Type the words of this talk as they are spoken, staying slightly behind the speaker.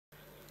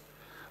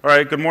All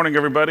right, good morning,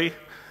 everybody.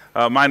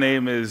 My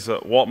name is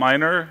Walt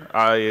Miner.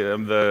 I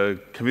am the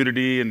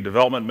Community and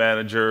Development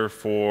Manager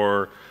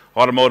for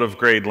Automotive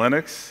Grade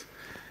Linux.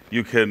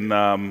 You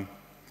can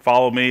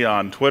follow me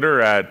on Twitter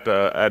at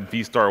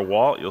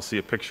VStarWalt. You'll see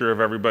a picture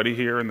of everybody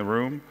here in the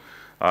room.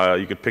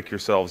 You could pick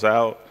yourselves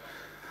out.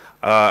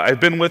 I've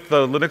been with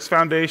the Linux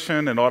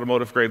Foundation and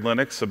Automotive Grade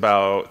Linux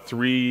about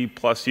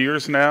 3+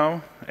 years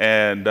now,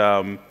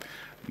 and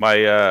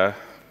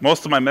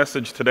most of my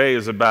message today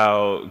is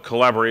about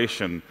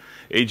collaboration.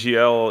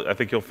 AGL, I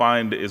think you'll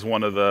find, is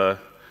one of the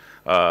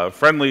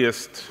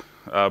friendliest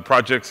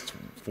projects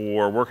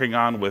for working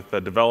on with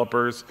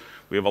developers.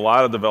 We have a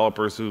lot of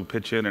developers who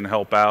pitch in and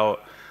help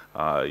out.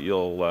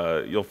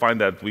 You'll find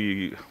that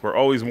we're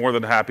always more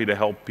than happy to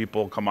help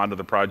people come onto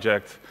the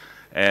project,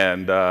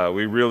 and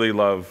we really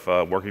love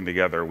working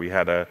together. We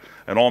had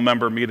an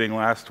all-member meeting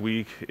last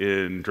week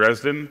in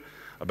Dresden,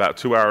 about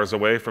 2 hours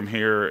away from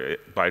here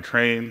by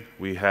train.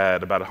 We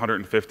had about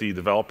 150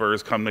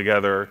 developers come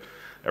together.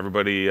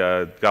 Everybody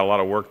got a lot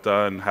of work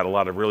done, had a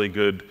lot of really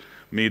good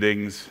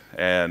meetings,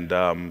 and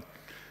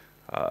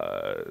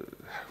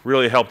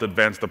really helped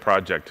advance the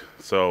project.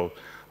 So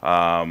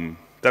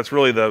that's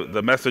really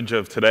the message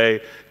of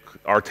today.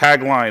 Our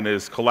tagline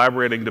is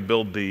collaborating to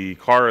build the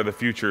car of the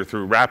future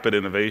through rapid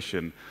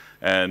innovation,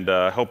 and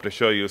I hope to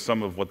show you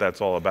some of what that's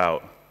all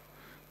about.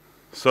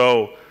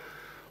 So,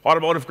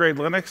 Automotive Grade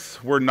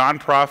Linux, we're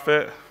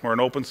nonprofit. We're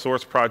an open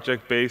source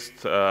project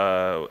based with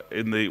the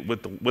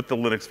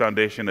Linux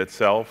Foundation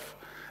itself,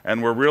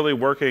 and we're really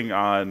working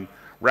on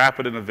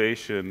rapid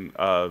innovation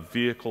of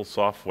vehicle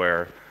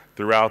software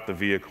throughout the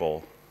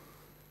vehicle.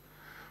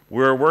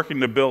 We're working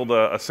to build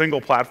a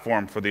single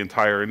platform for the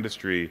entire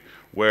industry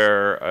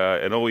where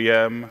an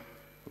OEM,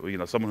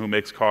 someone who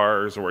makes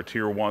cars or a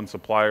tier 1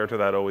 supplier to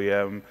that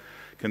OEM,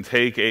 can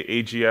take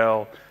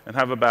AGL and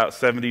have about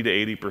 70 to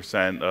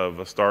 80% of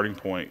a starting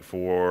point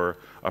for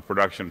a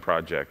production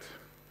project.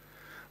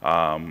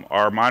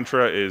 Our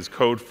mantra is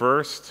code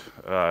first.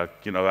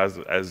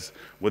 As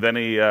with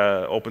any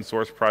open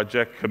source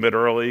project, commit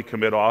early,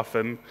 commit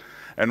often.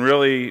 And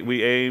really,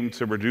 we aim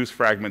to reduce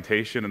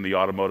fragmentation in the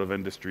automotive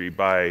industry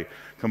by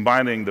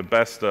combining the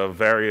best of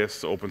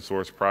various open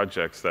source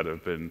projects that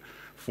have been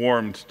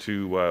formed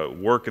to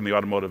work in the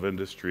automotive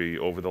industry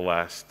over the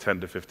last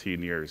 10 to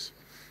 15 years.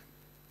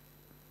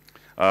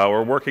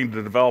 We're working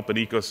to develop an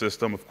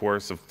ecosystem, of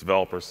course, of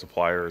developers,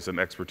 suppliers, and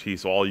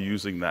expertise, all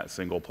using that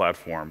single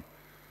platform.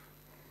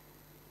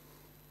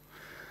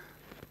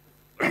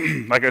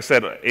 Like I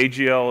said,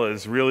 AGL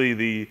is really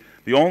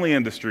the only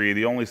industry,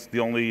 the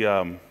only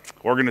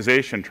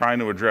organization trying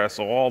to address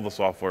all the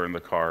software in the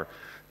car.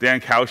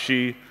 Dan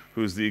Cauchy,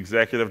 who's the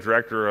executive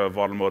director of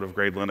Automotive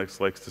Grade Linux,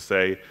 likes to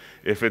say,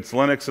 if it's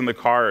Linux in the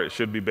car, it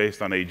should be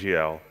based on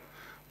AGL.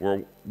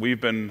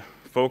 We've been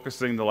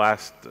focusing the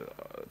last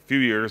few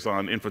years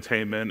on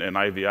infotainment and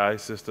IVI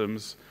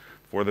systems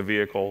for the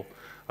vehicle.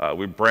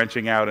 We're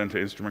branching out into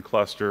instrument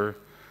cluster,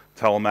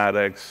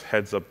 telematics,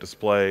 heads-up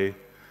display.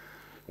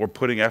 We're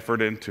putting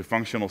effort into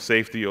functional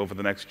safety over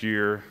the next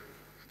year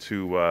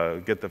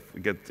to get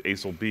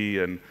ASIL B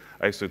and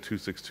ISO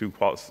 262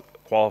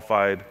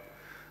 qualified,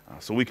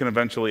 so we can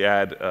eventually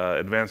add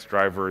advanced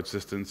driver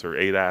assistance or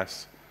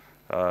ADAS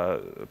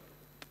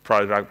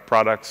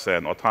products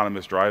and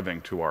autonomous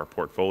driving to our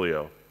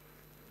portfolio.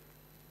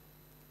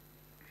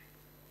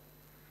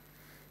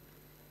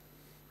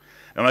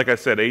 And like I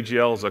said,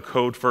 AGL is a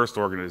code-first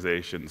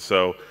organization,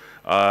 so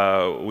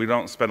we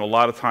don't spend a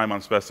lot of time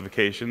on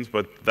specifications,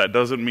 but that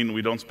doesn't mean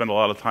we don't spend a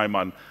lot of time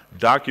on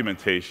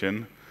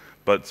documentation.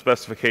 But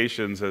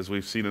specifications, as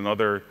we've seen in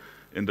other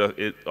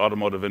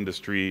automotive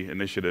industry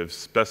initiatives,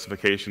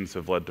 specifications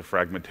have led to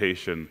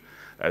fragmentation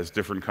as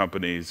different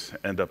companies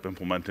end up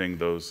implementing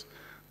those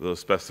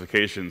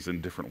specifications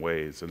in different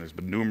ways. And there's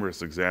been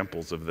numerous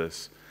examples of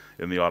this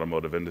in the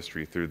automotive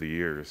industry through the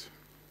years.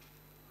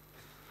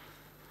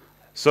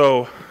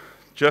 So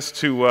just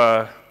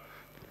to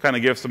kind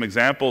of give some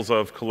examples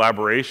of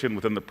collaboration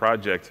within the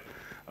project,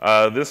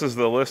 this is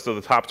the list of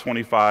the top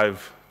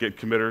 25 Git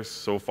committers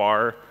so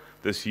far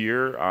this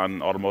year on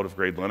Automotive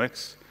Grade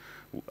Linux.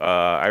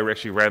 I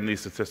actually ran these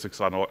statistics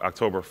on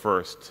October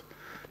 1st.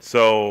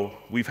 So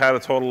we've had a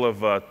total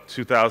of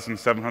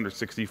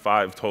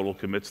 2,765 total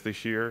commits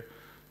this year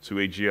to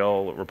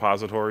AGL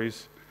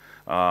repositories.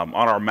 On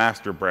our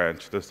master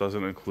branch, this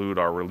doesn't include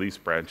our release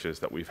branches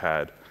that we've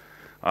had.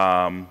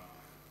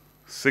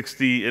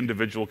 60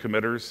 individual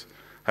committers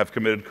have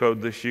committed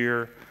code this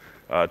year.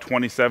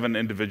 27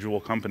 individual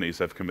companies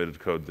have committed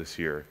code this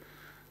year.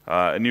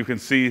 And you can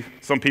see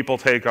some people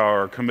take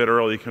our commit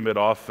early, commit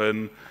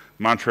often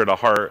mantra to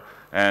heart,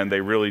 and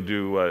they really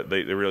do.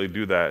 They really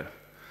do that.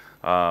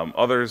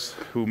 Others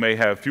who may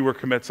have fewer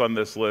commits on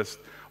this list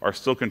are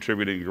still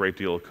contributing a great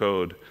deal of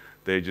code.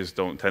 They just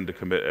don't tend to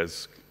commit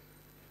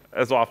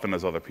as often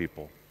as other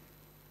people.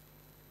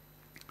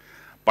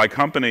 By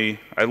company,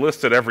 I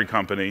listed every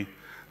company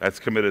that's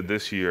committed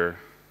this year.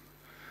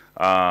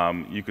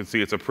 You can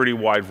see it's a pretty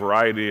wide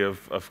variety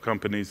of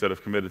companies that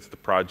have committed to the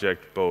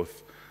project,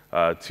 both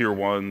tier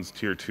 1s,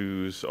 tier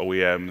 2s,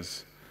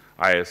 OEMs,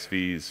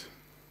 ISVs.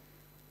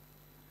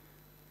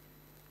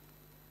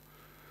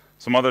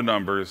 Some other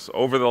numbers.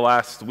 Over the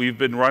last, we've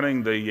been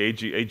running the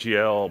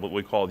AGL, what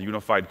we call the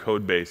Unified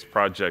Code Base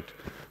project,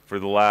 for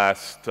the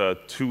last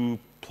 2+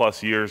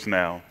 years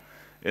now.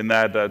 In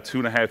that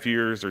 2.5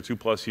 years or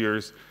 2+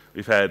 years,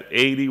 we've had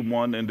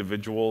 81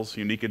 individuals,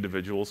 unique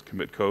individuals,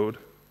 commit code,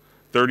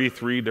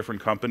 33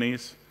 different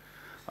companies,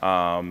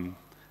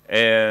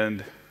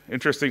 and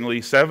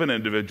interestingly, 7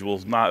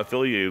 individuals not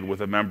affiliated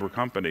with a member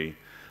company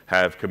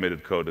have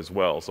committed code as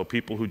well. So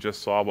people who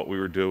just saw what we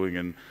were doing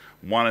and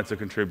wanted to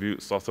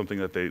contribute, saw something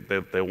that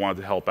they wanted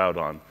to help out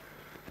on.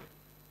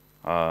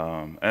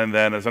 And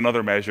then as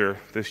another measure,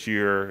 this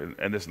year,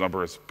 and this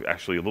number is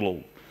actually a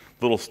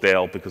little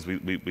stale because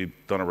we've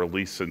done a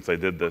release since I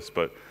did this,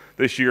 but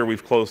this year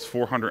we've closed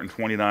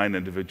 429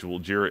 individual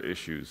JIRA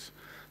issues.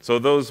 So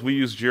those, we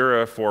use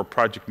JIRA for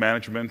project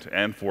management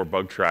and for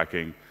bug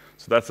tracking.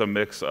 So that's a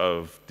mix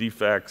of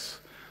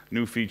defects,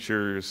 new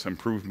features,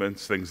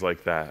 improvements, things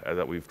like that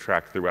that we've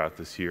tracked throughout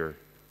this year.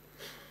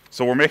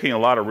 So we're making a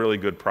lot of really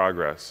good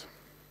progress.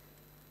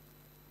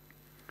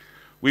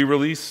 We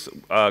release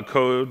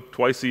code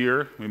twice a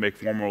year. We make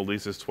formal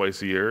releases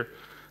twice a year.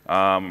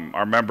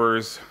 Our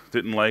members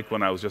didn't like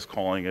when I was just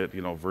calling it,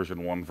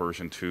 version 1,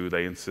 version 2.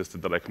 They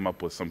insisted that I come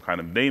up with some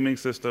kind of naming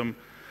system.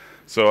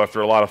 So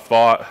after a lot of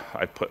thought,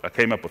 I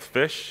came up with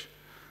FISH.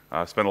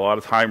 Spent a lot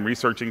of time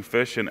researching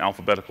FISH in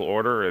alphabetical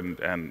order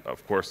and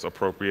of course,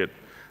 appropriate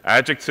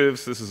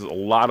adjectives. This is a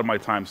lot of my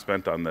time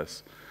spent on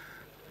this.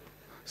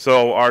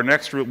 So our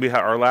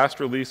last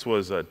release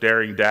was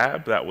Daring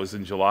Dab. That was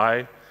in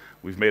July.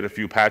 We've made a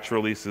few patch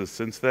releases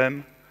since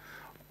then.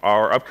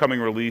 Our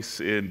upcoming release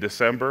in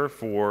December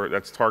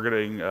that's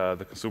targeting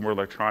the Consumer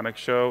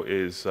Electronics Show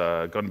is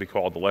going to be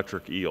called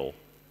Electric Eel.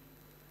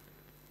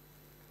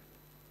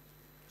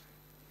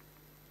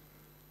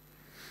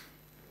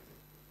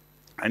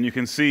 And you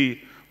can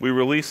see we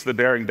released the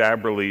Daring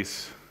Dab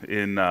release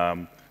in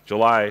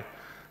July,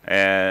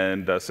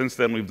 and since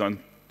then we've done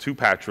 2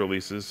 patch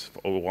releases,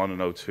 01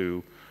 and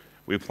 02.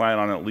 We plan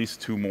on at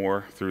least 2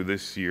 more through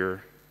this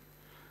year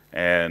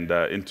and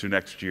into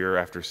next year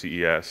after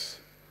CES.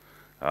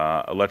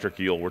 Electric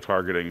Eel we're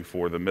targeting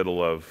for the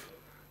middle of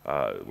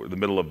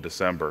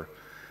December.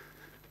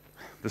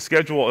 The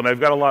schedule, and I've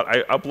got a lot.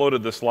 I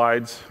uploaded the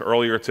slides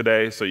earlier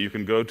today, so you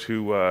can go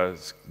to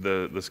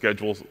the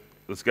schedule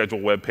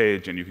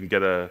webpage, and you can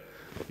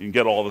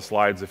get all the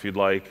slides if you'd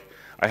like.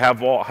 I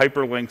have all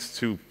hyperlinks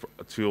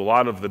to a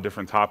lot of the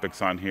different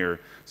topics on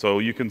here, so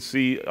you can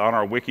see on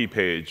our wiki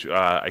page.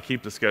 I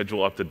keep the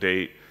schedule up to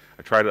date.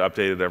 I try to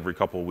update it every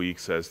couple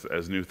weeks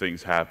as new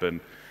things happen,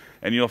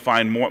 and you'll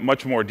find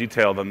much more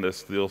detail than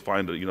this. You'll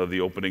find the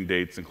opening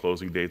dates and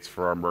closing dates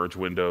for our merge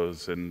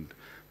windows and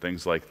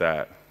things like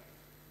that.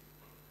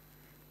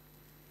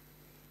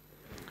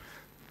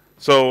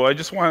 So I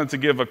just wanted to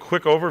give a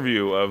quick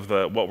overview of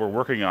what we're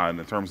working on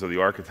in terms of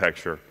the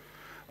architecture.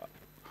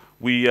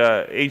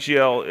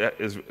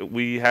 AGL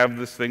we have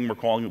this thing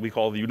we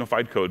call the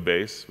Unified Code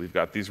Base. We've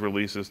got these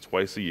releases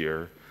twice a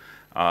year.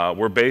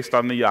 We're based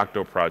on the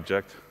Yocto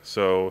project.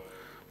 So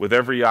with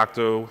every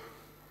Yocto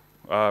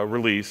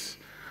release,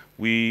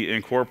 we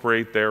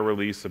incorporate their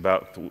release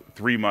about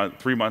 3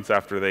 months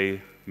after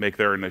they make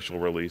their initial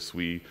release.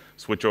 We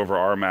switch over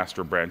our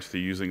master branch to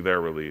using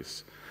their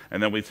release.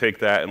 And then we take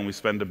that and we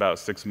spend about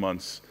 6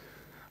 months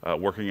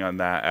working on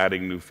that,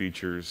 adding new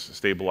features,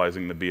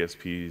 stabilizing the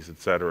BSPs, et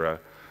cetera,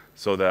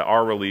 so that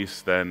our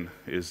release then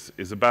is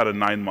about a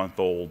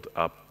 9-month-old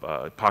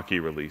Pocky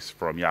release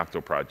from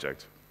Yocto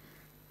project.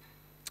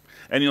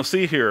 And you'll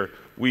see here,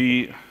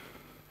 we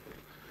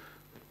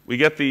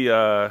get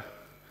the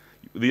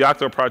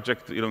Yocto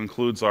project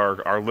includes our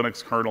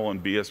Linux kernel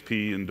and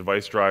BSP and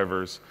device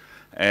drivers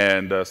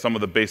and some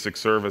of the basic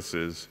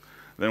services.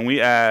 Then we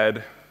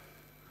add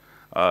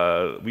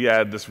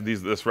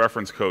this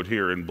reference code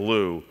here in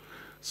blue.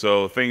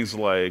 So things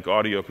like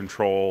audio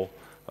control,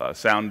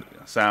 sound,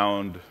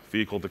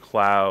 vehicle to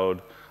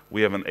cloud.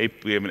 We have an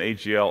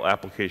AGL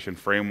application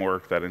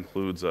framework that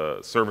includes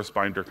a service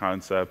binder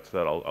concept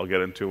that I'll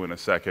get into in a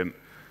second.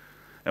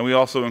 And we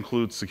also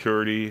include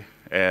security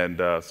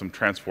and some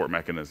transport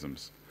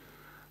mechanisms.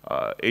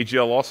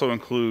 AGL also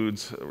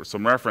includes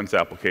some reference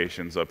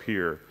applications up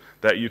here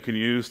that you can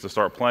use to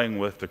start playing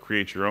with to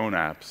create your own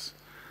apps.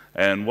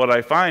 And what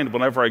I find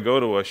whenever I go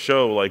to a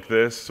show like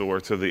this or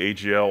to the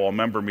AGL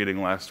all-member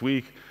meeting last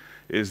week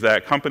is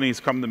that companies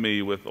come to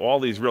me with all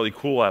these really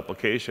cool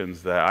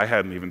applications that I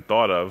hadn't even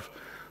thought of,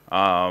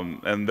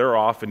 and they're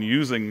often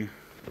using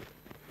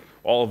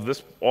all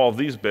of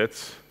these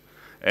bits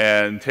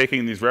and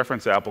taking these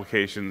reference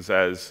applications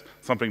as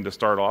something to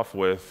start off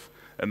with,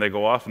 and they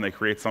go off and they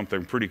create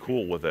something pretty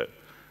cool with it.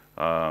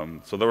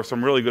 So there were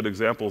some really good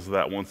examples of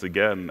that once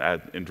again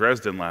in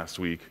Dresden last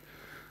week,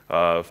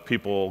 of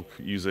people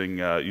using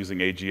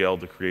AGL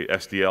to create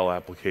SDL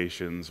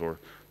applications or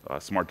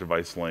Smart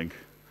Device Link,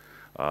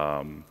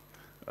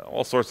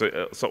 all sorts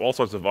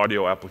of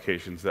audio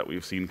applications that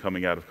we've seen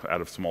coming out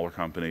of smaller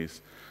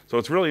companies. So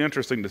it's really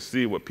interesting to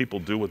see what people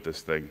do with this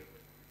thing.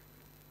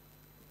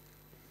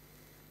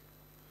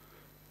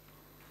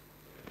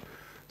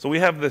 So we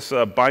have this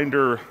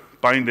binding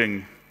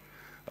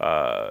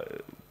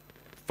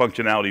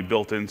functionality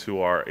built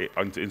into our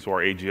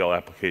AGL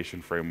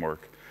application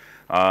framework.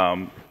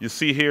 You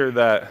see here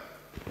that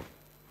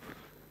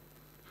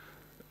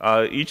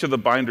each of the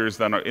binders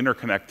then are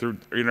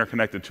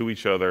interconnected to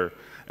each other,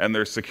 and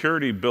there's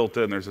security built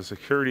in. There's a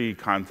security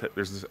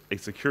context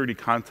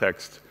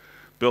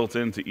built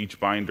into each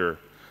binder,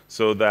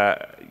 so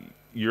that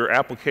your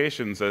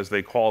applications, as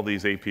they call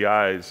these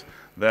APIs,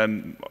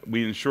 then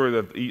we ensure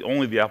that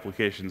only the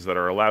applications that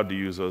are allowed to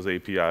use those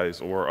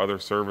APIs or other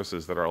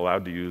services that are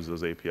allowed to use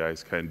those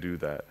APIs can do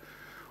that.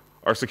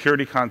 Our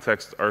security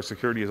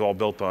is all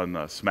built on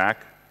SMAC,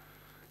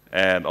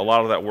 and a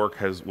lot of that work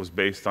was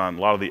based on,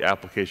 a lot of the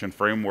application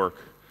framework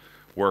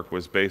work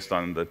was based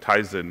on the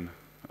Tizen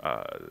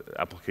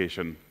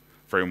application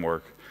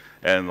framework.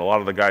 And a lot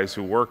of the guys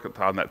who work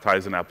on that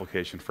Tizen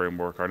application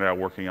framework are now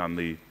working on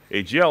the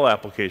AGL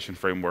application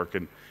framework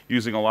and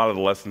using a lot of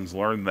the lessons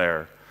learned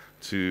there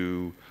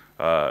to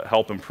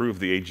help improve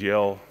the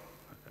AGL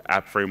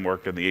app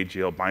framework and the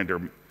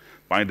AGL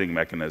binding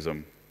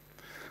mechanism.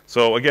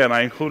 So again, I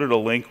included a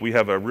link. We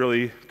have a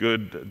really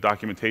good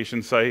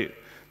documentation site,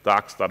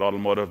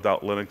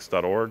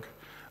 docs.automotive.linux.org.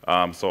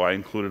 So I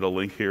included a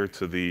link here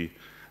to the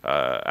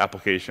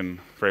application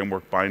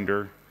framework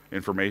binder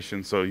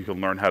information so you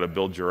can learn how to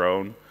build your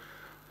own.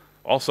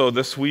 Also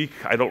this week,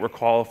 I don't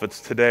recall if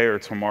it's today or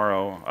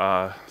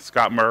tomorrow,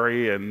 Scott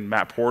Murray and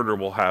Matt Porter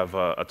will have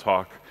a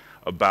talk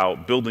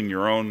about building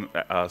your own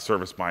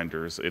service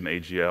binders in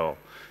AGL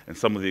and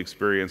some of the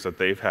experience that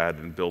they've had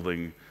in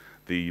building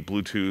the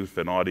Bluetooth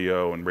and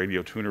audio and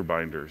radio tuner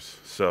binders.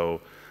 So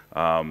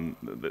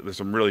there's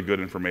some really good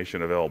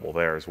information available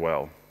there as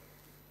well.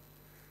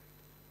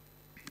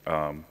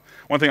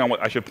 One thing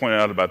I should point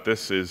out about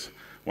this is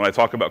when I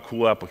talk about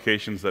cool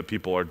applications that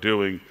people are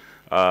doing,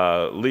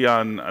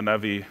 Leon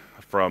Anevi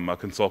from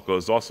Consulco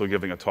is also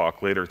giving a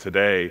talk later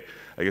today.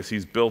 I guess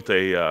he's built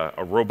a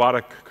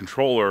robotic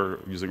controller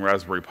using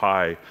Raspberry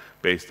Pi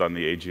based on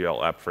the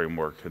AGL app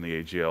framework and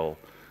the AGL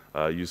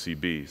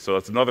UCB. So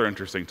that's another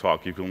interesting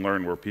talk. You can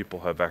learn where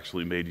people have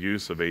actually made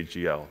use of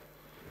AGL.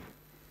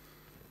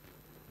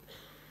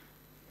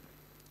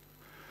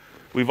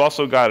 We've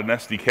also got an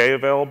SDK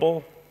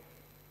available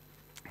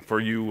for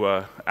you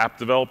app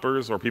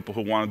developers or people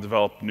who want to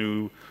develop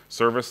new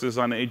services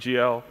on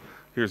AGL.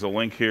 Here's a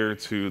link here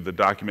to the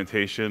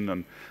documentation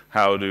on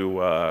how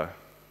to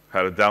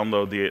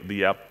download the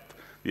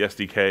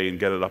SDK and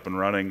get it up and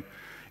running.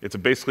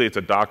 Basically it's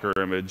a Docker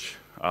image.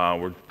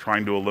 We're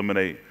trying to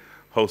eliminate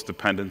host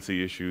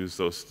dependency issues.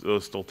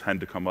 Those still tend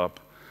to come up,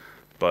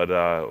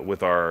 but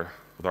with our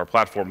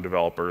platform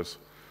developers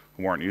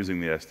who aren't using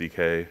the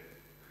SDK.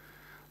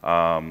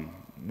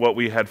 What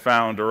we had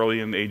found early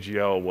in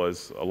AGL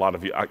was a lot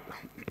of Yocto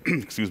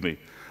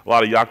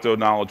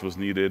knowledge was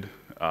needed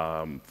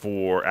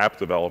for app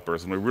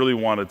developers, and we really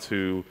wanted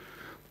to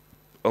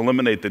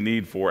eliminate the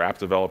need for app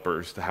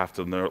developers to have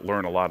to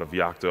learn a lot of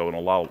Yocto and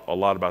a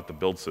lot about the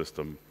build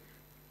system.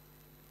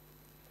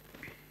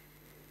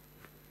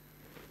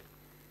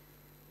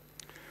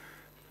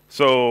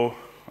 So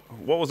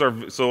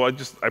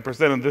I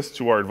presented this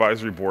to our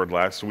advisory board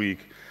last week.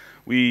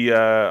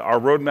 Our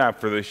roadmap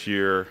for this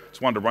year,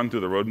 just wanted to run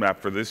through the roadmap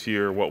for this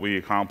year, what we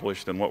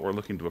accomplished and what we're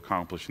looking to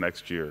accomplish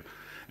next year.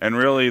 And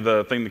really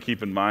the thing to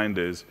keep in mind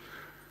is,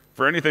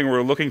 for anything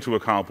we're looking to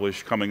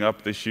accomplish coming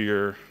up this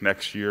year,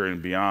 next year,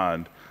 and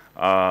beyond,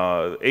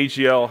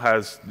 AGL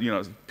has,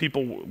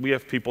 we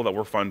have people that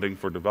we're funding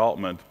for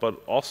development, but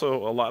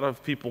also a lot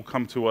of people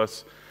come to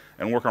us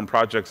and work on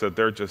projects that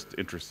they're just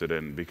interested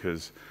in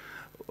because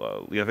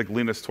I think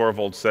Linus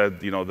Torvald said,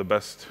 the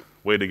best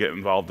way to get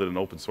involved in an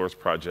open source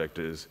project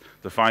is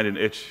to find an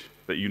itch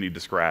that you need to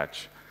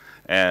scratch.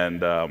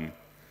 And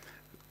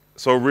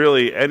so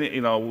really,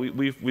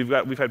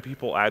 we've had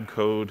people add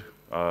code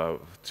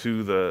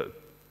to the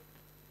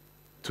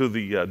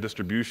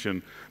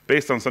distribution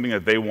based on something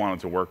that they wanted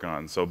to work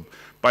on. So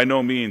by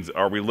no means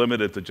are we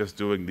limited to just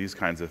doing these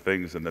kinds of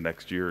things in the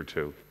next year or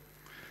two.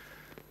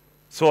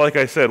 So like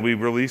I said, we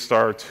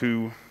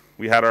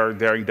had our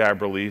Daring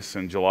Dab release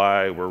in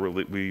July.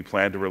 We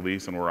plan to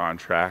release, and we're on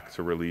track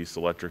to release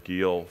Electric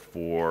Eel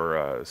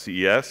for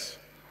CES.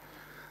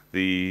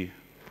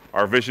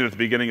 Our vision at the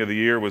beginning of the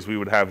year was we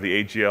would have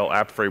the AGL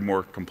app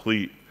framework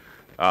complete.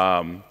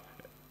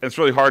 It's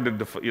really hard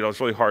to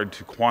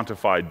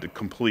quantify the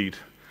complete.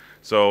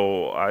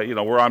 So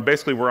we're on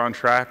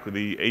track.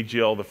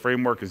 The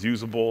framework is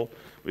usable.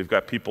 We've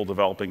got people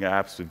developing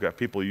apps. We've got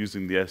people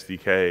using the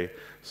SDK.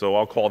 So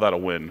I'll call that a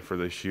win for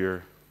this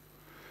year.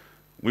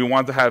 We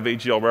want to have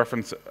AGL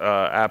reference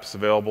apps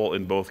available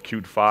in both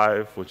Qt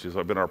 5, which has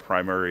been our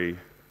primary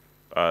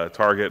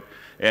target,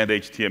 and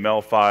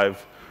HTML5.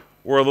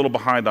 We're a little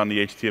behind on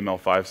the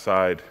HTML5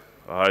 side.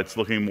 It's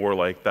looking more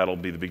like that'll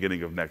be the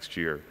beginning of next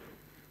year.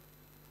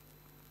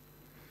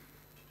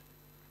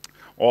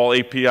 all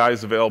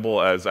APIs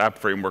available as app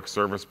framework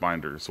service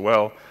binders.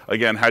 Well,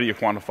 again, how do you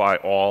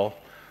quantify all?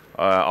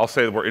 I'll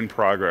say that we're in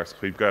progress.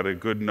 We've got a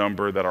good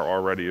number that are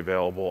already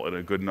available and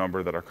a good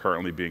number that are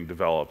currently being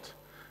developed.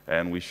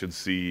 And we should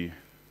see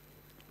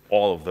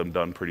all of them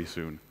done pretty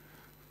soon.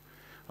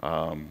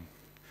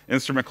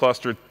 Instrument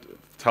cluster,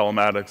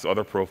 telematics,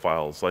 other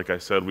profiles. Like I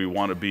said, we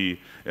want to be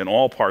in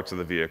all parts of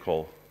the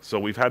vehicle. So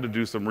we've had to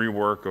do some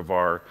rework of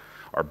our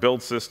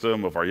build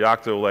system, of our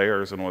Yocto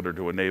layers in order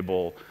to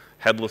enable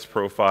headless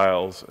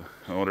profiles,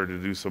 in order to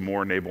do some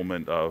more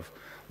enablement of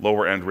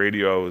lower end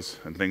radios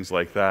and things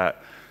like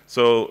that.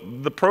 So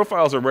the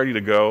profiles are ready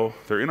to go.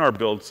 They're in our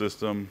build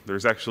system.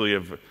 There's actually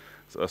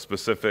a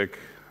specific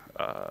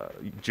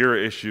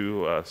JIRA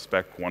issue,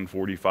 spec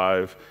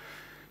 145.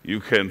 You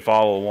can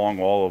follow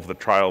along all of the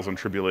trials and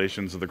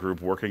tribulations of the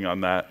group working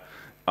on that.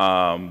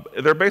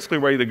 They're basically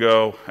ready to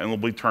go and will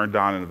be turned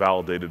on and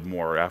validated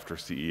more after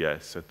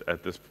CES.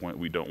 At this point,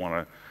 we don't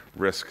want to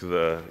risk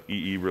the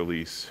EE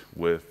release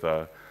with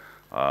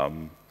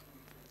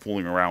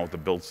fooling around with the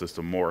build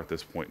system more at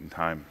this point in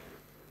time.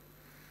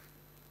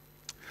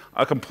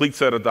 A complete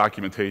set of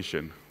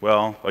documentation.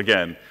 Well,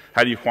 again,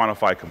 how do you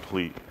quantify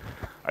complete?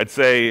 I'd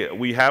say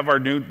we have our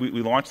new,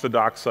 we launched the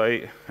doc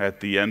site at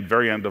the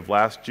very end of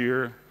last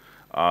year.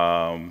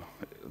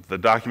 The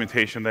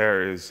documentation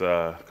there is,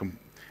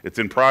 it's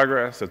in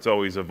progress, it's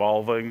always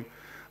evolving.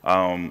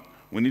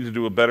 We need to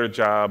do a better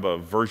job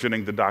of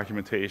versioning the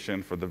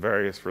documentation for the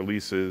various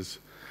releases,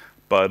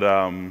 but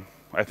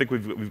I think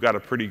we've got a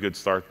pretty good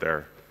start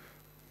there.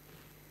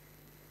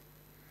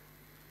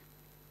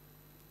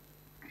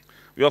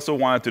 We also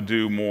wanted to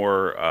do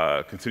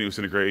more continuous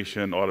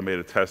integration,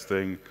 automated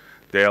testing,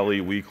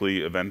 daily,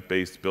 weekly,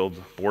 event-based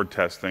board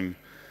testing,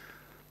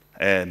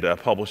 and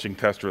publishing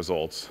test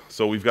results.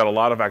 So we've got a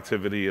lot of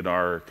activity in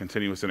our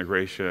continuous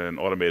integration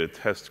automated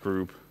test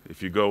group.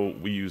 If you go,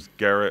 we use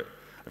Garrett.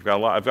 I've got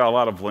a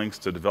lot of links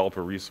to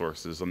developer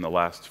resources on the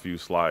last few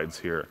slides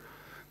here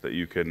that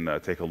you can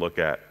take a look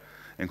at,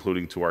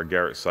 including to our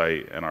Garrett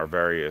site and our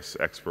various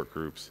expert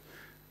groups.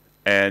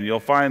 And you'll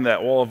find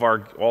that all of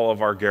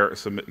our Garrett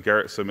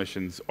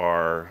submissions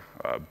are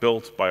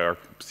built by our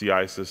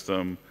CI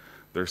system.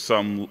 There's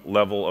some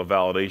level of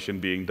validation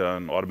being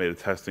done, automated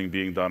testing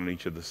being done on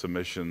each of the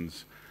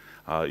submissions.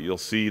 You'll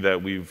see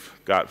that we've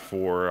got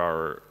for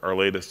our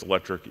latest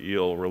electric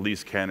eel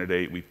release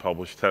candidate, we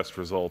published test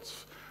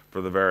results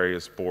for the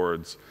various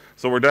boards.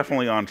 So we're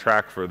definitely on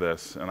track for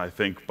this, and I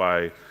think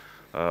by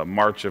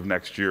March of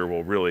next year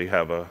we'll really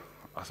have a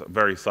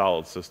very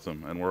solid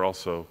system. And we're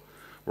also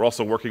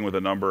working with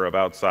a number of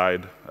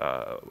outside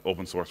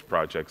open source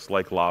projects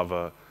like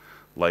Lava,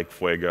 like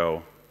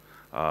Fuego,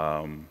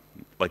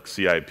 like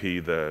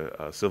CIP,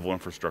 the Civil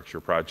Infrastructure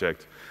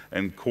Project,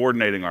 and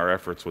coordinating our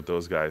efforts with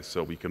those guys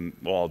so we can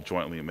all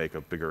jointly make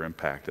a bigger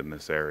impact in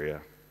this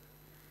area.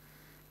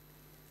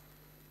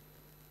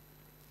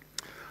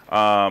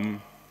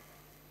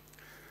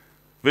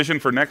 Vision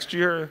for next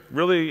year,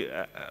 really,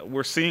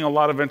 we're seeing a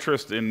lot of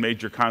interest in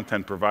major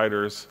content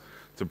providers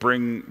to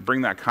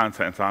bring that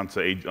content onto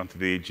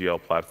the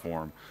AGL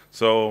platform.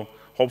 So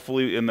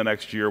hopefully in the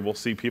next year, we'll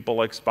see people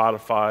like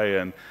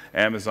Spotify and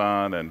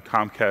Amazon and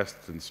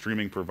Comcast and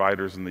streaming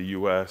providers in the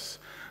US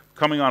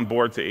coming on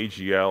board to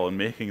AGL and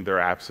making their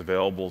apps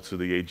available to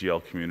the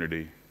AGL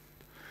community.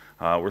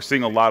 We're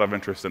seeing a lot of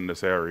interest in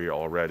this area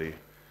already.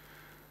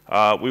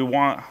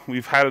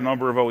 We've had a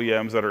number of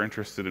OEMs that are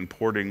interested in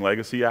porting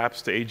legacy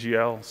apps to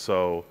AGL,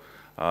 so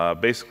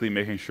basically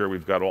making sure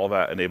we've got all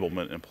that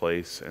enablement in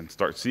place and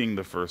start seeing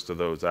the first of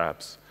those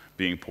apps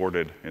being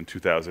ported in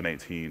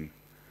 2018.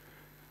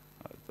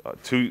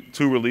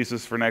 Two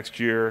releases for next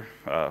year,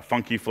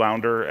 Funky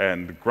Flounder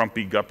and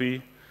Grumpy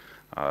Guppy.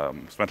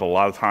 Spent a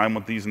lot of time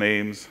with these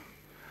names.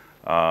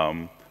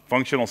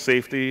 Functional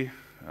safety,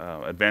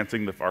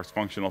 advancing our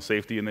functional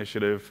safety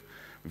initiative.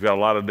 We've got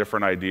a lot of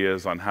different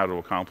ideas on how to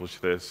accomplish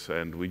this,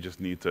 and we just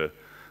need to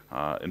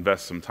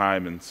invest some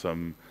time and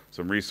some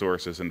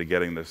resources into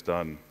getting this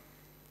done.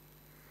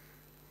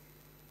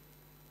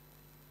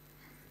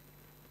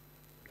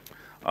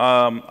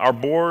 Our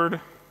board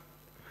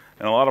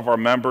and a lot of our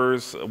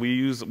members, we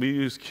use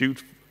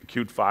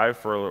Qt 5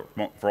 for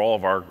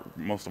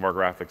most of our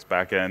graphics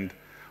backend,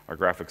 our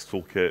graphics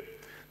toolkit.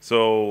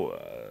 So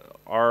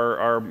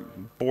our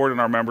board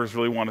and our members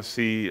really want to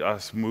see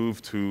us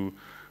move to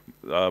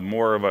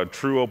more of a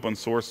true open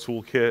source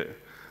toolkit.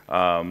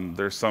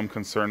 There's some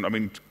concern. I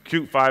mean,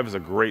 Qt 5 is a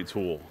great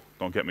tool.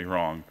 Don't get me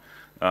wrong.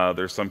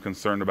 There's some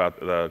concern about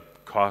the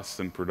costs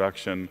in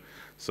production.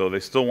 So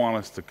they still want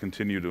us to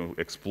continue to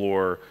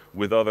explore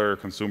with other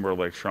consumer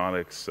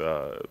electronics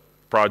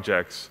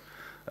projects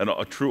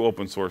a true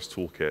open source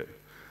toolkit.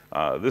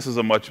 This is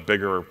a much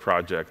bigger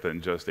project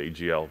than just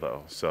AGL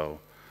though.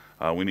 So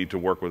we need to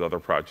work with other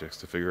projects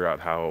to figure out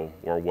how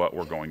or what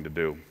we're going to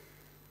do.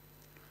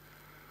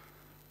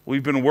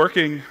 We've been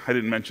working, I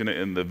didn't mention it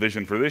in the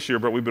vision for this year,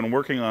 but we've been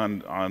working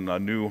on a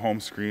new home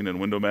screen and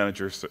window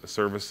manager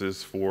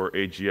services for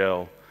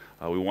AGL.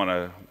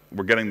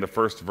 We're getting the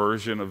first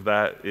version of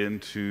that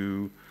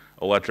into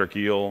Electric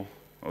Eel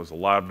There was a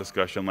lot of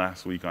discussion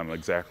last week on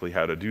exactly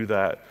how to do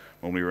that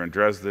when we were in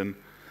Dresden.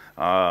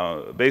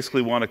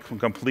 Basically want to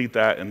complete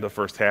that in the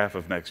first half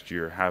of next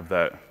year, have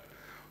that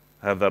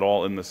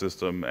all in the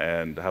system,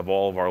 and have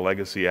all of our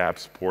legacy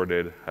apps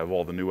ported, have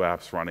all the new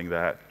apps running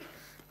that.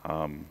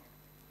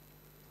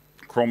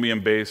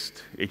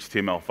 Chromium-based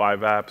HTML5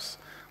 apps,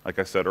 like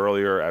I said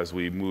earlier, as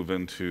we move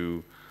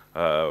into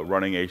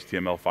running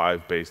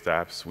HTML5-based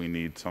apps, we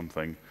need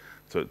something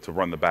to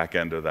run the back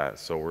end of that.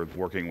 So we're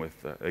working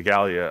with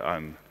Igalia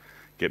on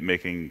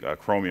making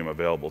Chromium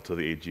available to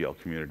the AGL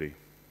community.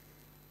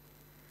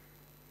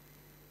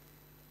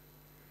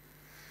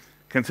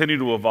 Continue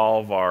to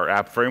evolve our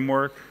app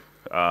framework,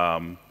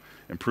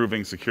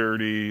 improving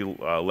security,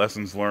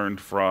 lessons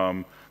learned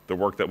from the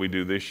work that we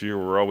do this year.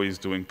 We're always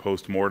doing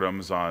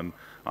post-mortems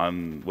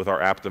with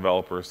our app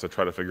developers to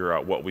try to figure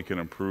out what we can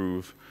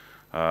improve,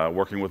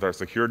 working with our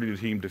security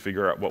team to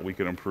figure out what we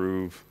can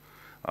improve.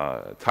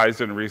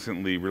 Tizen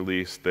recently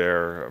released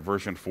their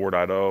version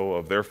 4.0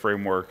 of their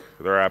framework,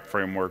 their app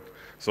framework.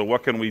 So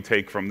what can we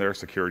take from their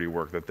security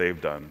work that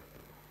they've done?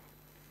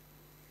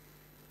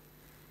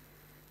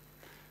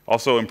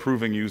 Also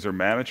improving user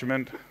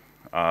management,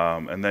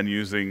 and then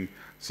using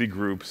C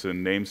groups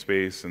and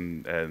namespace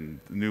and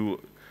new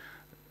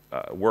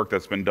work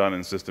that's been done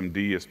in System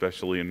D,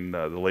 especially in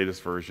the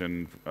latest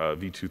version,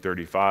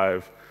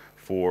 V235,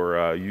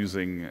 for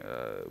using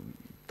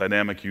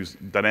dynamic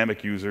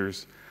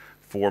users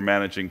for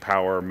managing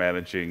power,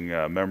 managing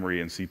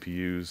memory and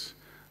CPUs,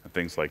 and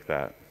things like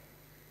that.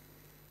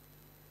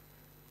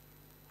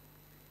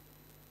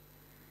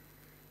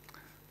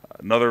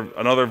 Another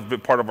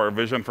part of our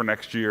vision for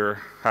next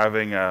year,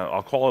 having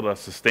I'll call it a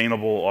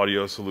sustainable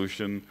audio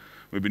solution.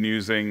 We've been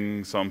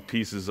using some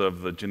pieces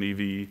of the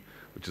Genevi,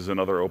 which is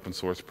another open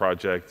source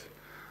project,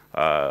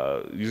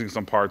 using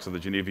some parts of the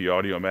Genevi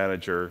Audio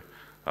Manager.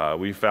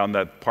 We found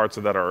that parts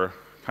of that are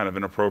kind of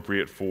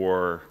inappropriate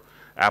for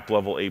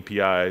app-level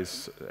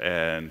APIs,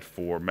 and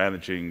for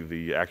managing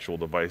the actual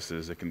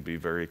devices, it can be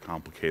very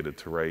complicated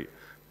to write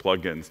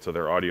plugins to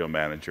their audio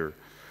manager.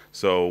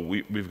 So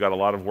we've got a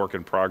lot of work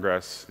in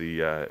progress.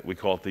 We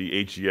call it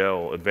the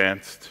AGL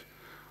Advanced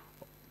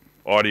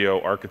Audio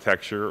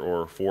Architecture,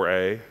 or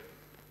 4A.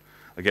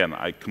 Again,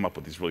 I come up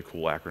with these really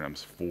cool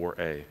acronyms,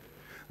 4A.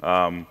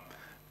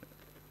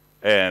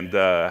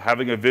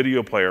 Having a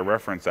video player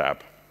reference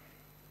app.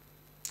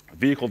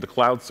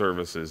 Vehicle-to-cloud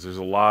services, there's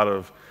a lot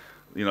of,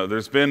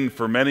 there's been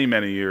for many,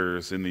 many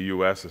years in the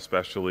US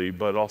especially,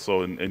 but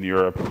also in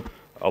Europe,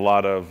 a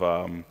lot of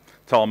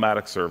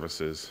telematics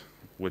services,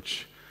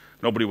 which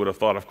nobody would have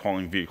thought of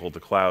calling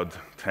vehicle-to-cloud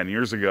 10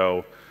 years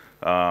ago,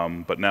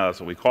 but now that's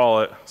what we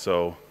call it.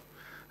 So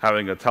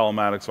having a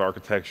telematics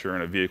architecture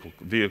and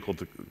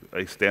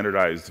a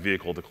standardized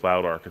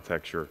vehicle-to-cloud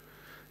architecture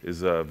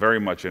is very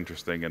much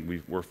interesting,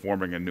 and we're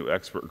forming a new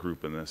expert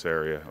group in this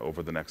area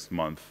over the next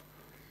month.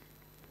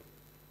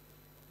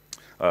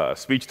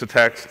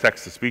 Speech-to-text,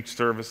 text-to-speech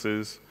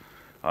services.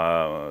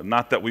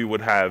 Not that we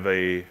would have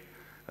a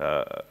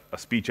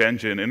speech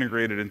engine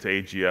integrated into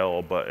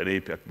AGL, but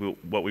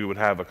what we would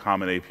have a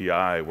common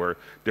API where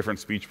different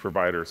speech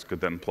providers could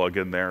then plug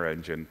in their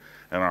engine,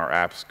 and our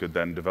apps could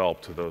then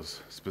develop to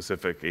those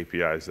specific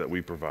APIs that we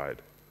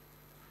provide.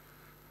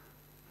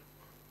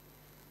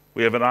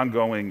 We have an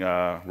ongoing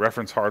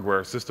reference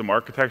hardware system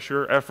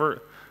architecture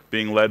effort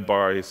being led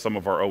by some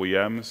of our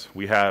OEMs.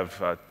 We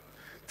have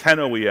 10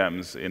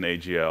 OEMs in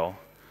AGL,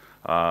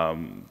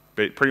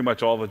 pretty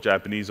much all the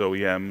Japanese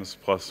OEMs,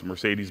 plus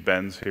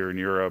Mercedes-Benz here in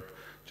Europe,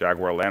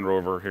 Jaguar Land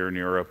Rover here in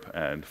Europe,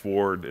 and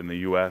Ford in the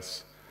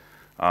US.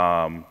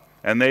 And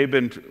they've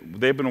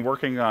been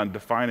working on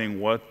defining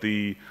what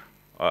the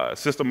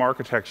system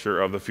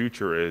architecture of the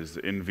future is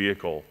in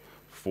vehicle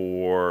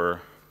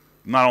for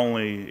not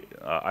only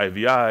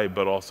IVI,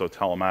 but also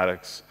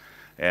telematics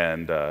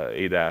and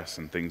ADAS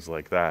and things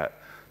like that.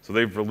 So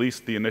they've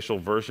released the initial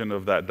version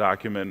of that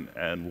document,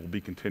 and we'll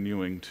be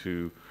continuing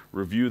to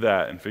review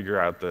that and figure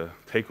out the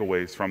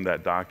takeaways from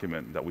that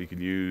document that we can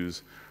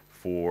use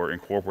for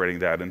incorporating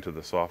that into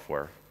the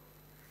software.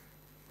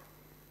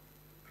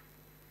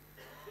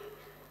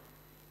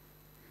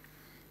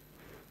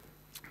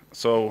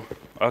 So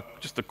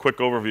just a quick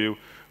overview.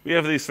 We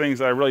have these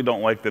things, I really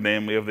don't like the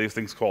name, we have these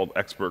things called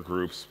expert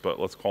groups, but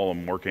let's call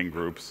them working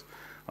groups.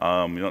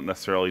 You don't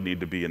necessarily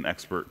need to be an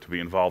expert to be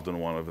involved in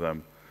one of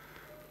them.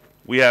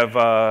 We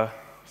have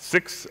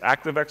 6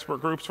 active expert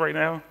groups right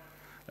now,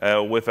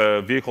 with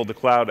a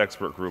vehicle-to-cloud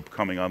expert group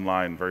coming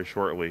online very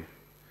shortly.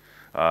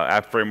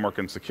 App framework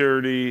and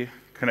security,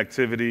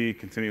 connectivity,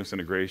 continuous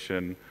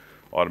integration,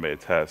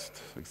 automated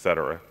test,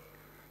 etc.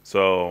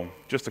 So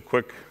just a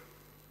quick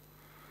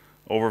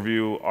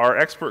overview. Our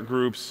expert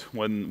groups,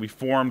 when we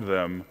formed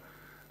them,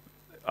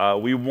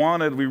 we've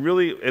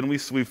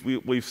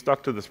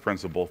stuck to this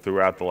principle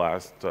throughout the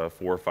last 4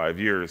 or 5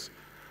 years.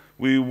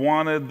 We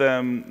wanted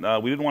them,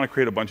 we didn't want to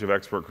create a bunch of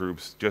expert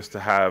groups just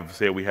to have,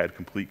 say we had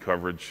complete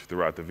coverage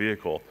throughout the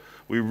vehicle.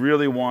 We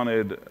really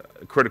wanted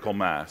critical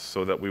mass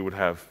so that we would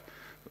have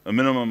a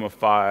minimum of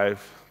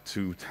 5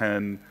 to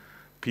 10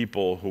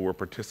 people who were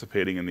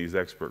participating in these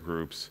expert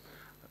groups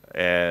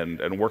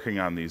and working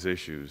on these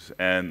issues.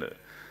 And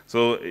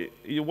so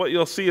what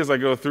you'll see as I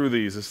go through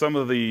these is some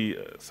of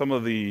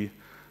the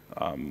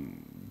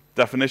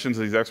definitions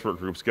of these expert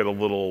groups get a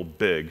little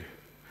big.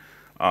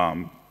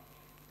 And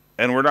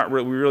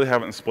we really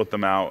haven't split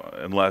them out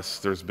unless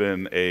there's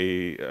been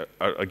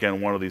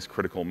again, one of these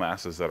critical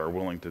masses that are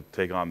willing to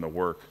take on the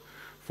work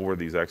for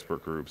these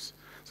expert groups.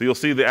 So you'll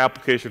see the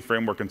application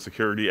framework and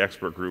security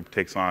expert group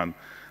takes on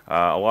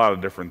a lot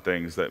of different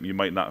things that you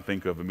might not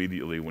think of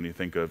immediately when you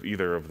think of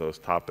either of those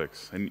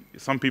topics. And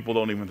some people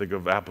don't even think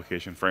of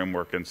application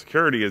framework and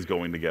security as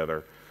going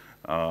together.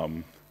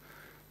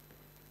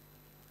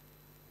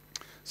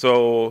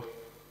 So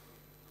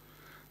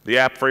the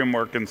app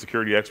framework and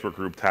security expert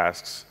group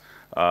tasks,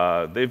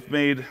 they've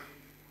made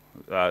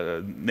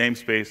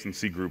namespace and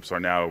C groups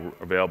are now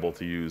available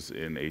to use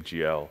in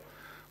AGL.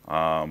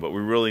 But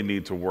we really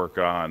need to work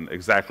on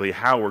exactly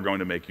how we're going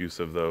to make use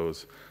of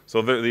those.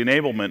 So the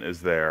enablement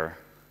is there.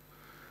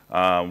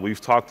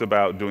 We've talked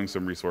about doing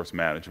some resource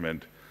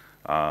management.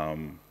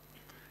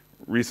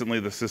 Recently,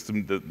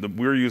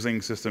 we're using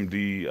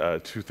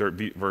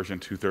systemd version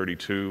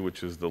 232,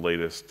 which is the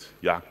latest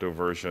Yocto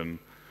version.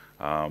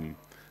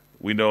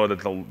 We know that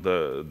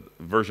the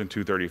version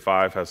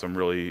 235 has some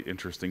really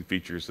interesting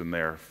features in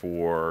there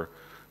for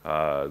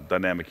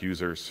dynamic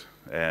users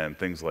and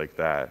things like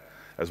that,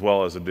 as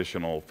well as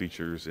additional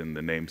features in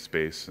the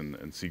namespace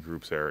and C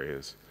groups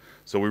areas.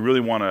 So we really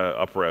want to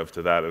uprev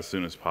to that as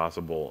soon as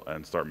possible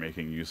and start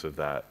making use of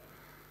that.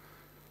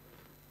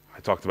 I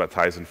talked about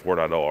Tizen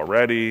 4.0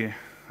 already.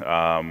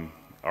 Our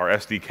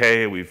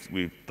SDK,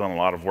 we've done a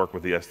lot of work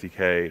with the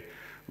SDK.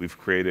 We've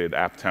created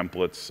app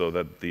templates so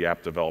that the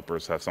app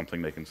developers have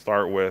something they can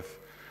start with.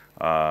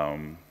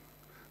 Learning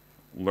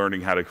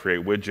how to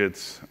create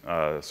widgets,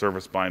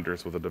 service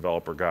binders with a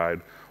developer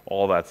guide.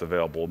 All that's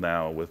available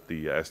now with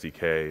the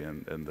SDK,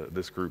 and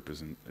this group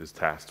is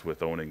tasked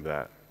with owning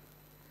that.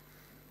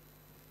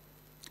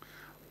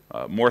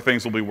 More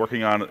things we'll be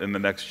working on in the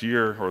next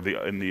year or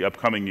in the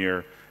upcoming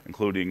year,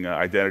 including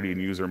identity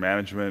and user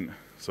management,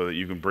 so that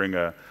you can bring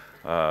a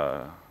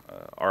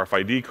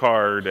RFID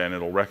card and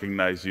it'll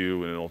recognize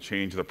you and it'll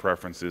change the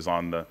preferences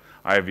on the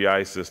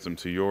IVI system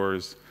to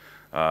yours.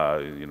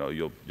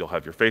 You'll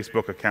have your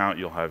Facebook account,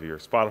 you'll have your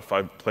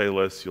Spotify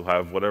playlist, you'll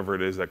have whatever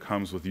it is that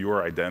comes with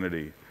your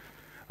identity.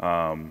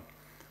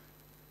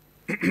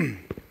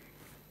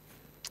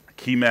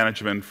 Key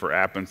management for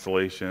app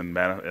installation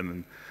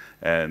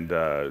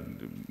and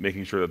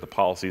making sure that the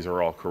policies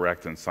are all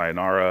correct in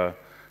Sayonara,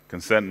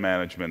 consent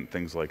management,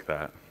 things like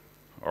that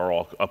are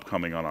all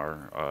upcoming on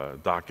our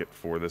docket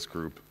for this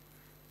group.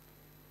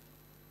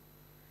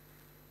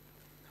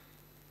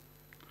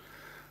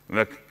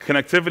 The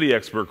connectivity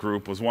expert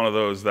group was one of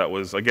those that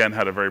was, again,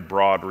 had a very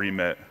broad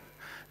remit.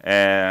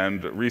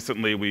 And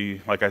recently,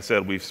 like I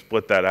said, we've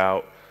split that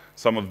out,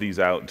 some of these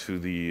out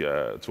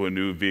to a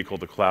new vehicle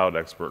to cloud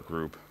expert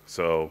group.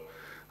 So,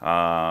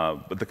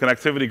 but the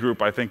connectivity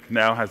group, I think,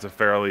 now has a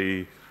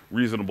fairly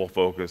reasonable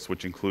focus,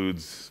 which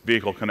includes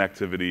vehicle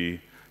connectivity,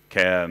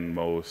 CAN,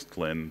 MOST,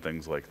 LIN,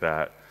 things like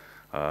that,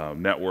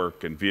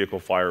 network and vehicle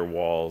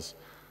firewalls,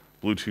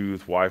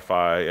 Bluetooth,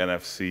 Wi-Fi,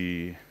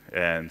 NFC,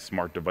 and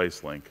smart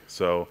device link.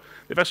 So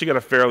they've actually got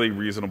a fairly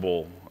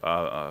reasonable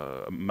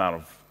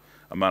amount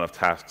of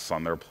tasks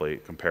on their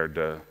plate compared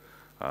to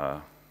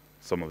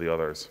some of the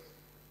others.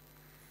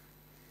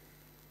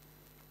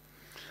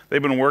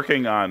 They've been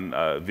working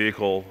on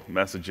vehicle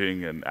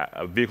messaging and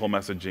vehicle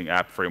messaging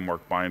app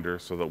framework binder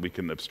so that we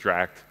can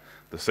abstract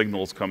the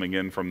signals coming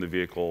in from the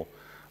vehicle,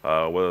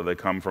 whether they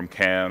come from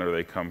CAN or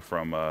they come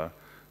from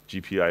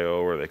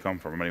GPIO or they come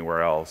from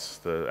anywhere else.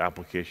 The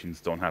applications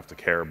don't have to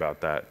care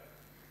about that.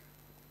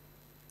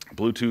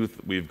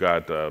 Bluetooth, we've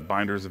got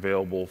binders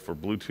available for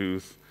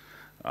Bluetooth.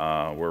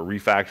 We're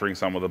refactoring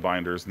some of the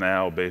binders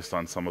now based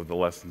on some of the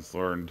lessons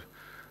learned.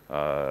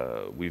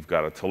 We've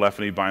got a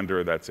telephony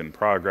binder that's in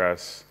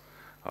progress,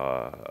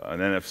 an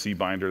NFC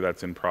binder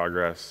that's in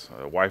progress, a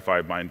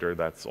Wi-Fi binder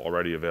that's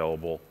already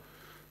available.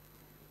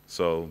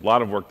 So a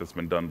lot of work that's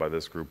been done by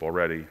this group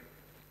already.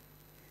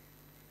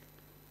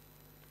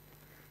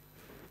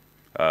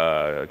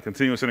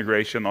 Continuous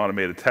integration,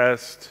 automated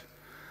test.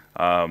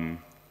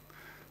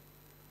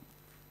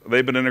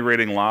 They've been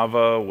integrating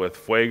Lava with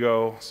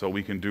Fuego, so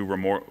we can do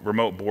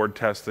remote board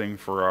testing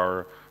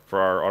for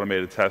our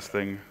automated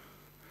testing.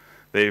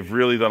 They've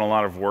really done a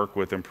lot of work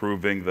with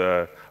improving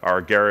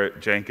our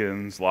Garrett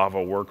Jenkins Lava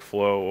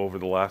workflow over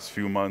the last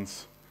few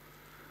months.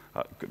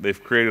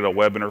 They've created a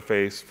web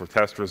interface for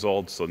test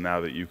results, so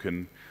now that you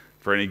can,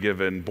 for any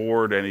given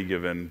board, any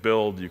given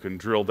build, you can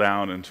drill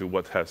down into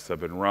what tests have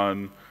been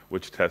run,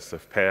 which tests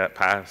have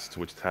passed,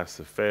 which tests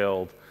have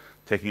failed,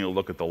 taking a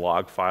look at the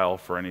log file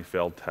for any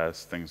failed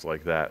tests, things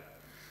like that.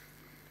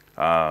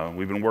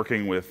 We've been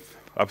working with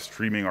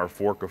upstreaming our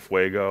fork of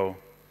Fuego.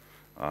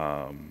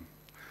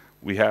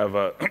 We have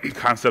a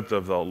concept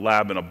of the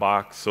lab in a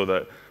box so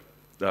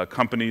that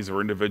companies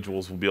or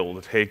individuals will be able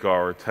to take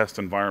our test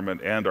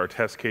environment and our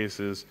test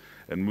cases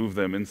and move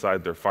them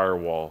inside their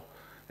firewall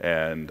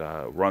and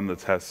run the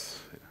tests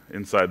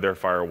inside their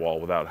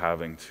firewall without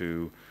having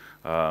to.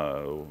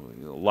 A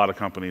lot of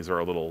companies are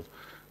a little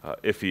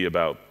iffy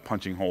about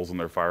punching holes in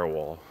their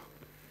firewall,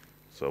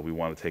 so we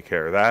want to take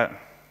care of that.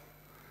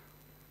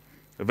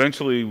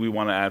 Eventually, we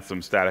want to add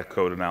some static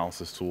code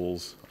analysis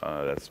tools.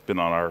 That's been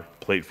on our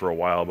plate for a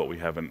while, but we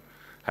haven't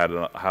had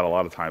a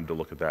lot of time to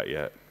look at that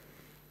yet.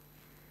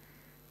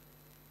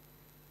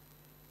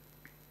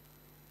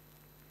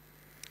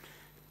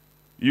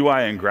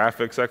 UI and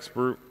graphics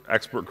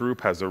expert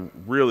group has a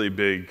really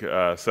big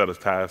set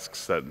of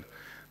tasks that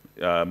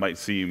might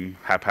seem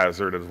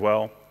haphazard as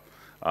well.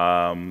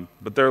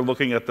 But they're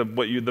looking at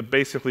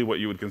basically what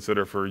you would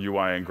consider for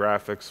UI and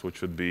graphics, which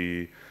would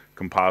be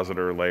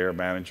compositor, layer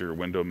manager,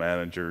 window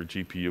manager,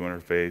 GPU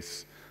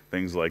interface,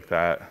 things like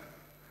that.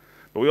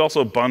 But we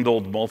also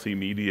bundled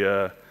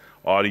multimedia,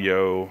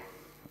 audio,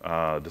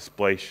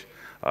 display,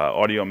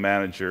 audio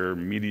manager,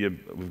 media.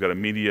 We've got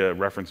a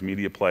reference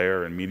media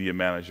player and media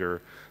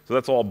manager. So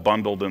that's all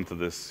bundled into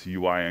this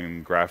UI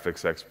and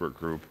graphics expert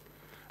group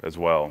as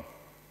well.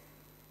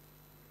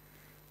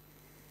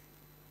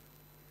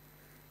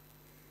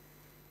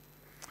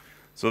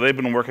 So they've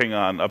been working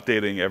on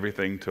updating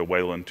everything to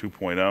Wayland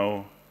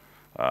 2.0,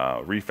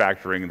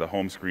 refactoring the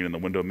home screen in the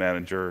window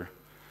manager,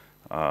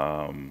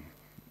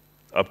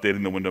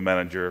 updating the window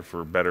manager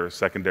for better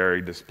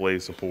secondary display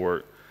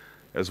support,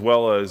 as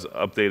well as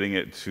updating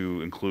it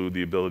to include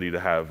the ability to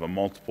have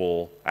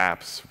multiple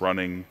apps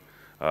running,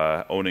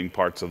 owning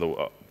parts of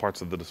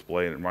the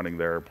display and running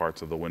their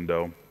parts of the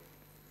window.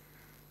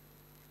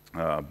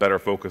 Better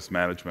focus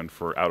management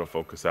for out of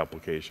focus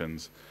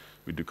applications.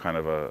 We do kind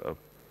of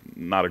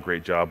not a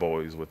great job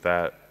always with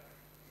that.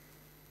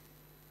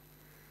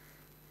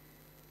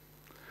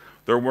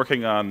 They're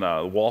working on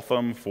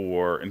Waltham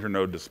for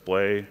internode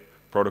display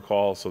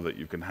protocol so that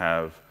you can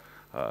have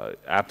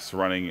apps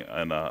running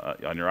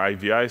on your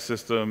IVI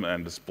system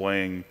and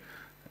displaying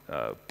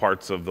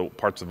parts of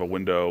a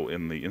window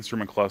in the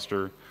instrument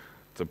cluster.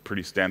 It's a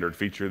pretty standard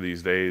feature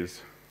these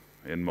days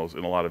in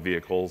a lot of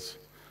vehicles.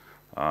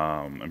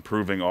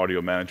 Improving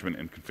audio management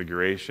and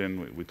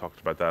configuration. We talked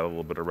about that a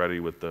little bit already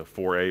with the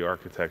 4A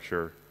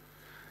architecture.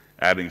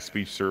 Adding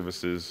speech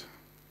services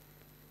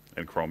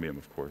and Chromium,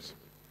 of course.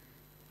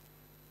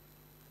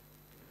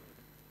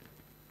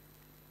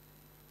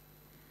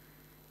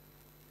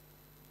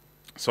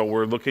 So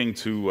we're looking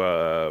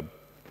to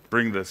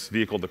bring this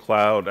vehicle to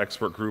cloud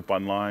expert group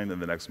online in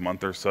the next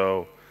month or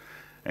so,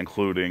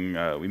 including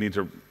we need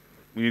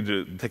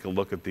to take a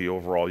look at the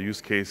overall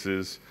use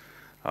cases,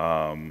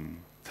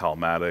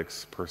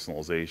 telematics,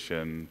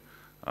 personalization,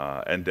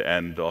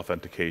 end-to-end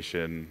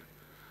authentication,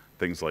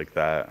 things like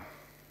that.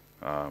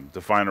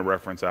 Define a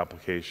reference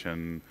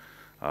application,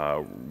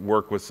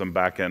 work with some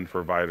back-end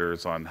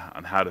providers on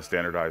how to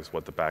standardize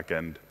what the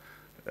back-end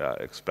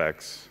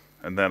expects,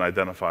 and then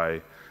identify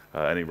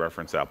any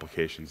reference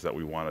applications that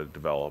we want to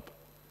develop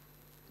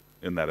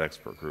in that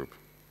expert group.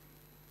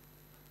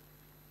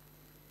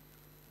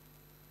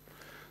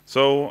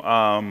 So,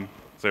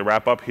 to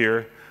wrap up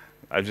here,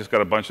 I've just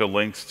got a bunch of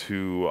links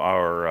to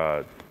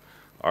our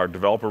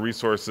developer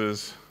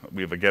resources.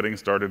 We have a getting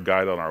started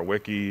guide on our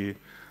wiki,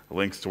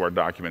 links to our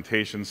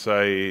documentation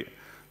site,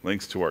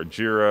 links to our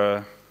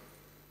Jira.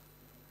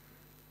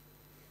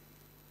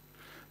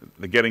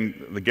 The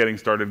getting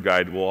started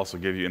guide will also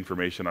give you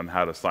information on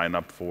how to sign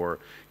up for.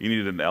 You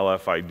need an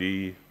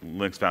LFID,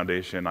 Linux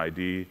Foundation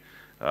ID,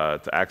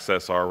 to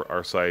access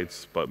our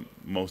sites, but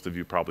most of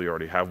you probably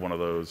already have one of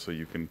those, so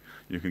you can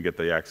get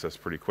the access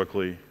pretty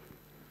quickly.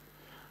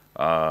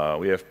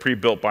 We have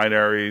pre-built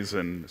binaries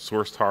and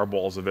source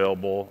tarballs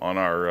available on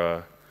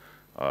our,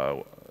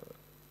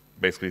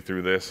 basically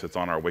through this. It's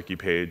on our wiki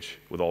page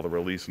with all the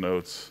release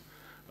notes.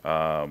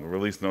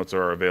 Release notes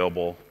are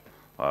available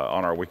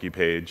on our wiki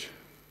page,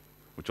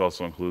 which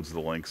also includes the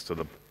links to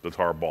the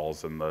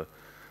tarballs and the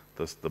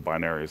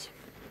binaries.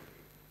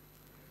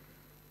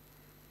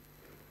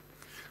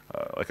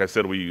 Like I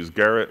said, we use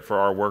Garrett for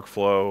our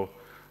workflow,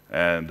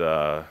 and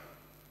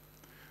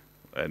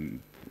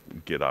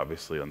Git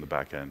obviously on the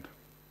back end.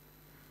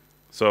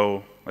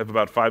 So I have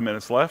about 5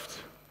 minutes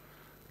left.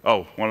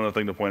 Oh, one other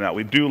thing to point out.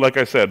 We do, like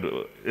I said,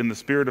 in the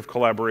spirit of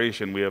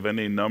collaboration, we have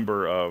any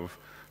number of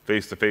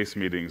face-to-face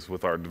meetings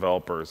with our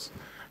developers.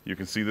 You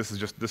can see this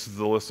is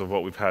the list of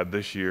what we've had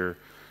this year.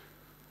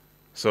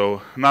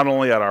 So not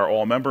only at our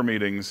all-member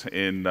meetings,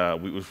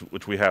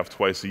 which we have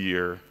twice a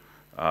year,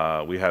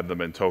 we had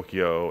them in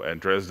Tokyo and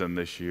Dresden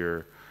this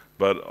year,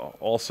 but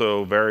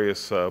also various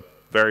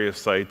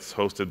sites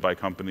hosted by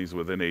companies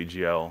within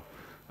AGL.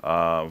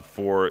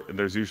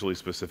 There's usually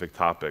specific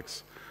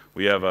topics.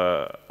 We have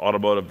a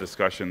automotive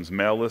discussions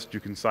mail list you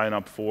can sign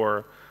up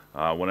for.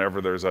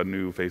 Whenever there's a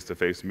new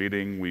face-to-face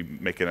meeting, we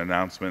make an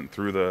announcement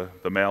through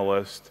the mail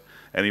list.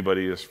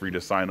 Anybody is free to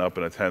sign up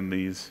and attend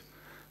these.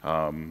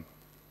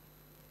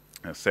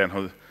 San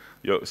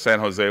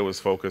Jose was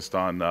focused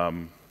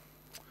on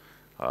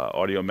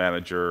audio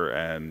manager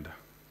and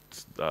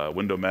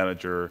window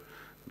manager.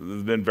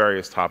 There's been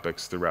various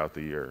topics throughout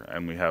the year,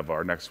 and we have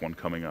our next one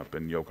coming up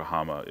in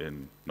Yokohama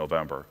in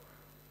November.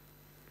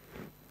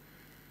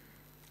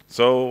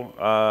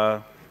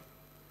 So,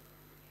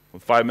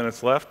 with 5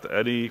 minutes left,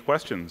 any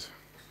questions?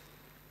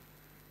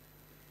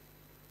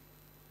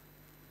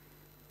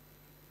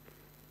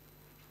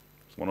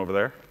 There's one over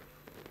there.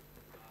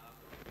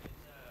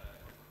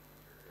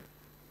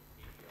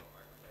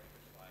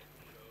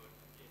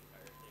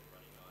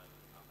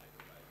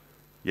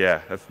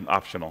 Yeah, that's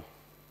optional.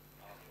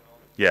 Optional?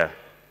 Yeah. Okay.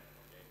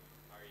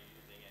 Are you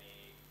using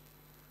any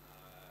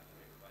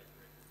hypervisor in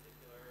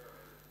particular? Or?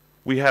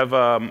 We have,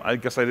 I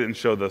guess I didn't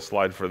show the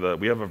slide for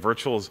we have a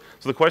virtuals.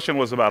 So the question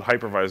was about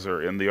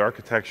hypervisor. In the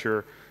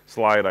architecture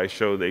slide, I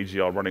showed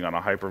AGL running on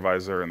a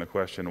hypervisor, and the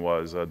question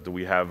was, do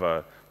we have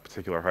a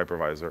particular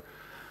hypervisor?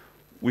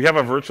 We have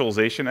a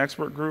virtualization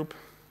expert group.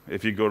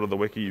 If you go to the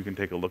wiki, you can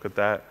take a look at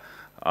that.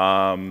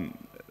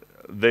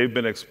 They've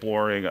been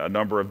exploring a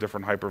number of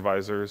different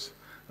hypervisors.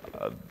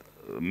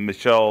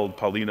 Michel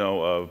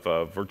Paulino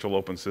of Virtual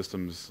Open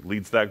Systems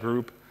leads that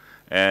group,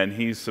 and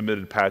he's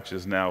submitted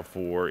patches now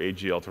for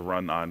AGL to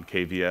run on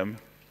KVM.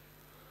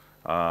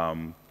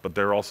 But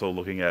they're also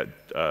looking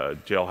at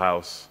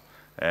Jailhouse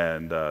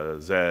and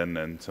Zen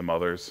and some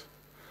others.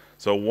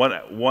 So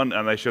one,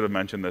 and I should have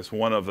mentioned this,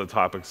 one of the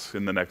topics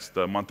in the next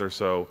month or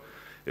so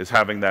is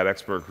having that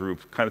expert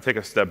group kind of take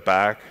a step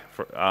back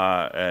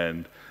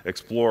and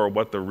explore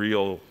what the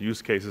real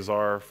use cases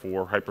are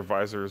for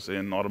hypervisors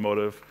in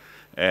automotive,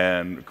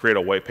 and create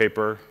a white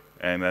paper,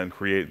 and then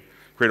create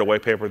a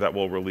white paper that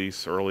will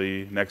release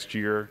early next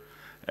year,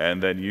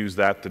 and then use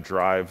that to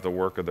drive the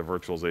work of the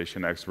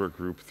virtualization expert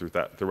group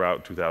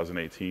throughout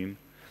 2018.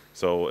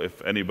 So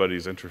if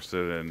anybody's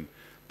interested in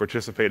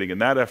participating in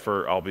that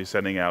effort, I'll be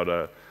sending out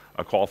a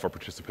call for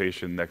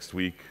participation next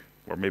week,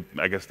 or maybe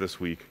I guess this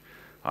week,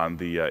 on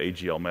the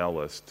AGL mail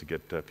list to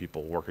get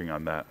people working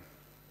on that.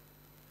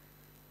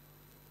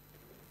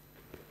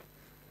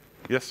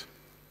 Yes? On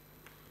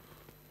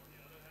the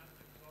other hand,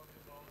 you talked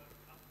about an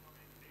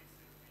upcoming ACV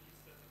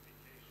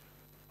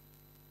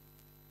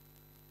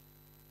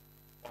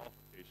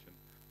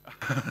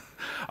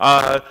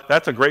certification.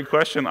 That's a great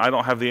question. I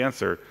don't have the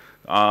answer.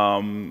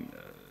 Oh,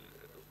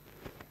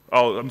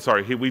 I'm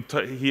sorry.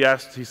 He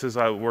asked. He says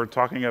we're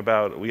talking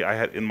about. I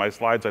had in my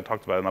slides. I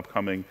talked about an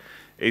upcoming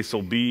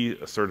ASIL B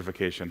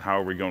certification. How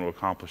are we going to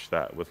accomplish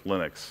that with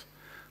Linux?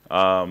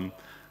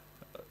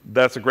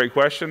 That's a great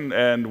question,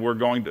 and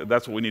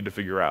that's what we need to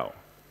figure out.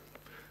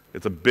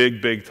 It's a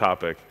big, big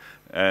topic,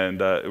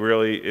 and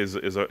really, is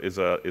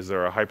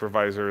there a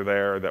hypervisor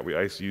there that we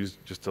use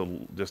just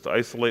to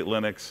isolate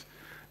Linux?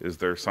 Is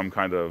there some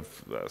kind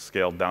of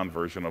scaled down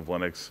version of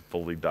Linux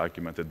fully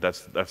documented?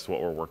 That's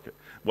what we're working.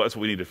 That's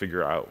what we need to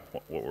figure out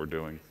what we're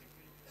doing.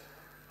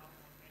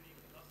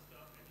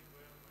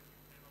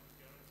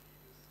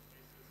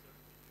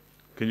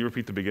 Can you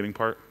repeat the beginning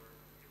part?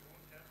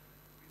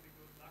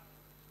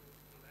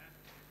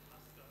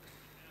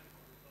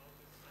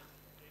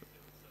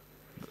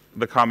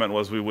 The comment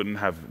was we wouldn't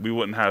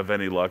have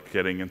any luck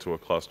getting into a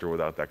cluster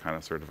without that kind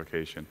of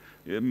certification.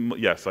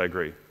 Yes, I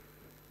agree.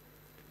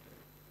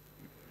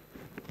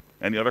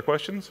 Any other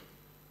questions?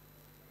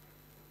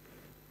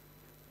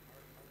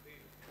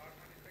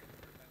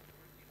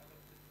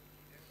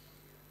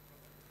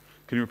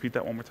 Can you repeat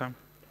that one more time?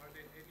 Are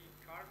there any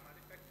car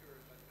manufacturers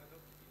that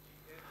adopt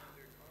EGN on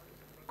their cars?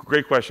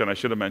 Great question. I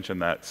should have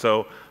mentioned that.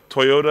 So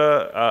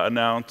Toyota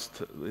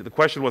announced, the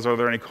question was, are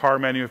there any car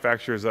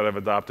manufacturers that have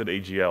adopted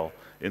AGL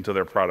into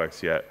their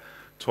products yet?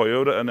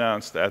 Toyota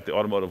announced at the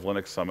Automotive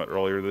Linux Summit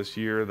earlier this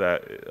year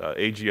that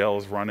AGL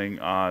is running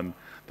on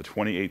the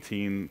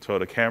 2018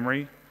 Toyota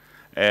Camry,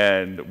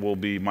 and will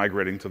be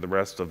migrating to the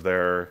rest of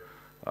their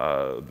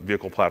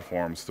vehicle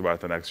platforms throughout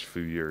the next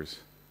few years.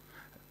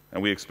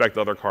 And we expect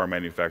other car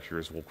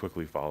manufacturers will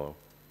quickly follow.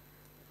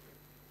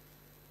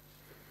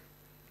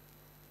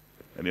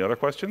 Any other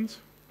questions?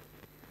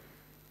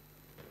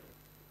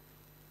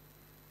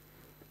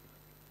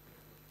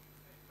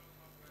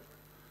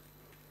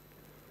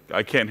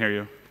 I can't hear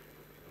you.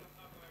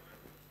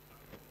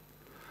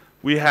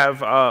 We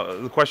have,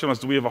 the question was,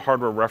 do we have a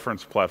hardware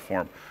reference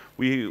platform?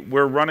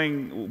 We're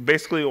running,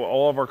 basically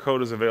all of our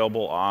code is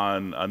available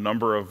on a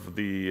number of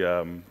the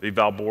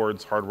eval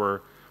boards, hardware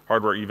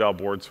eval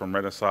boards from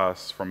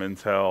Renesas, from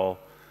Intel,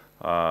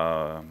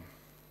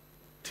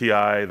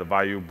 TI, the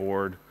Vayu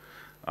board.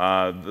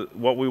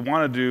 What we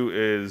want to do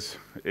is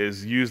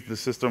use the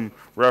system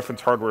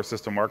reference hardware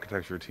system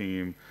architecture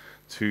team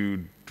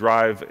to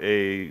drive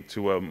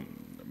to a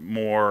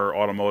more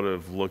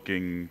automotive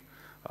looking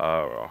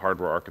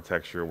hardware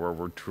architecture where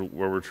we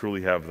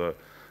truly have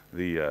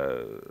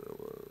the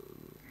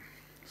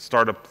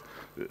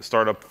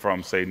startup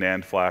from, say,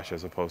 NAND flash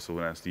as opposed to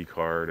an SD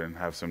card, and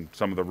have some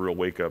of the real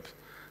wake-up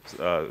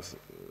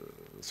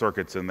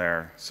circuits in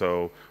there.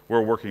 So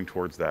we're working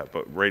towards that.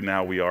 But right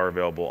now we are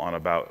available on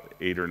about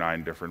 8 or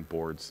 9 different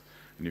boards,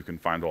 and you can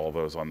find all of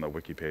those on the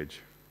wiki page.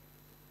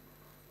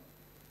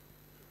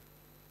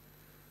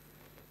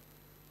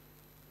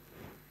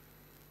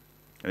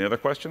 Any other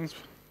questions?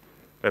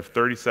 I have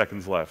 30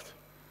 seconds left.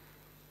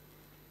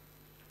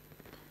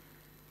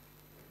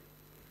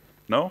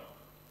 No?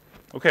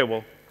 Okay,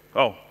 well,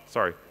 oh,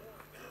 sorry.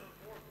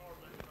 More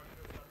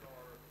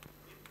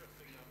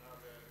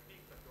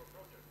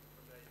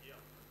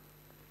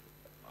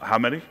How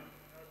many? Are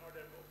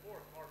there more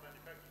car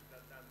manufacturers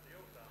than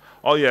Toyota?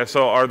 Oh yeah,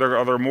 so are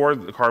there more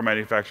car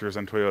manufacturers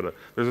than Toyota?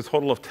 There's a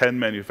total of 10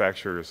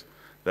 manufacturers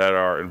that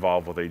are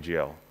involved with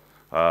AGL.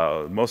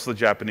 Most of the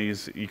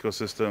Japanese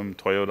ecosystem,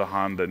 Toyota,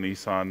 Honda,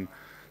 Nissan,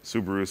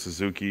 Subaru,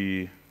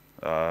 Suzuki,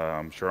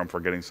 I'm sure I'm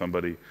forgetting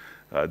somebody.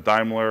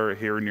 Daimler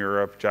here in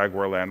Europe,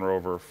 Jaguar Land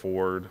Rover,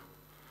 Ford.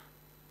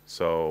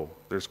 So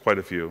there's quite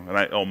a few.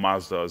 And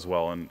Mazda as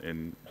well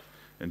in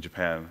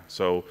Japan.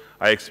 So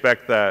I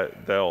expect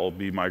that they'll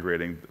be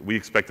migrating, we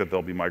expect that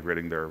they'll be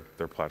migrating their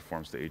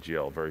platforms to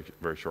AGL very,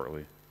 very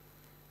shortly.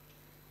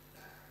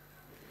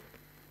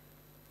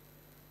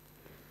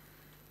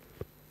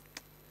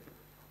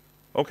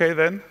 Okay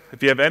then,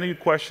 if you have any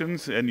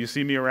questions and you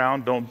see me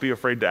around, don't be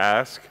afraid to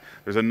ask.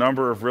 There's a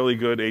number of really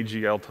good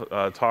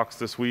AGL talks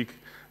this week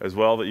as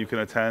well that you can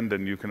attend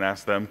and you can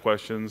ask them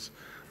questions.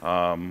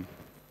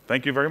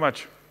 Thank you very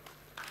much.